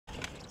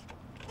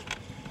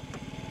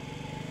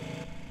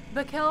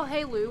Bakil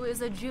Helu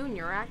is a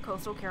junior at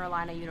Coastal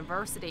Carolina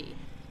University.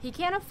 He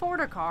can't afford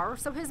a car,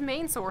 so his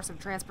main source of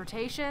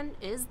transportation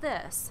is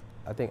this.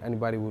 I think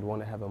anybody would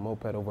want to have a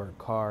moped over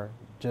a car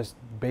just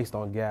based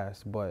on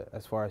gas, but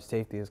as far as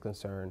safety is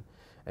concerned,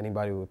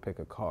 anybody would pick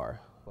a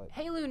car.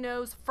 Helu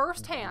knows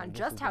firsthand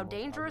just how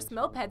dangerous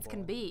mopeds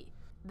can be.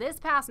 This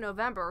past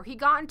November, he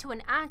got into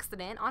an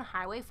accident on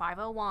Highway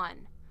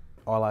 501.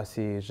 All I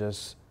see is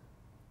just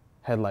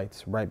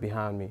headlights right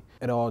behind me.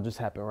 It all just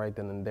happened right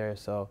then and there,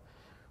 so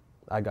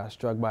I got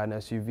struck by an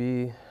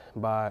SUV,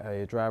 by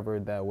a driver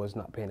that was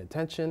not paying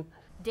attention.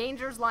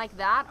 Dangers like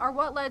that are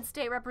what led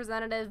State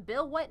Representative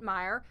Bill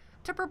Whitmire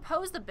to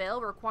propose the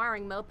bill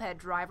requiring moped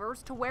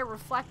drivers to wear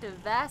reflective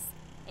vests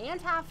and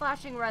have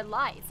flashing red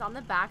lights on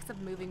the backs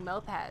of moving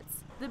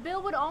mopeds. The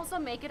bill would also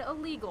make it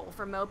illegal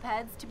for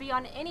mopeds to be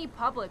on any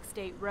public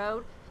state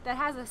road that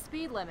has a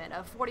speed limit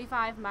of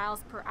 45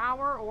 miles per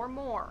hour or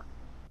more.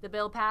 The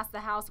bill passed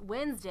the House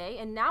Wednesday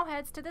and now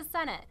heads to the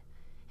Senate.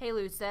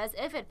 Helu says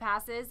if it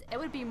passes, it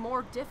would be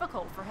more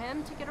difficult for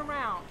him to get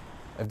around.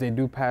 If they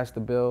do pass the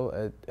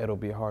bill, it'll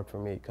be hard for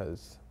me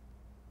because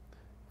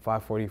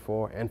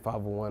 544 and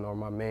 501 are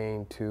my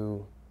main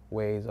two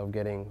ways of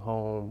getting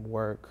home,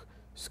 work,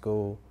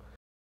 school.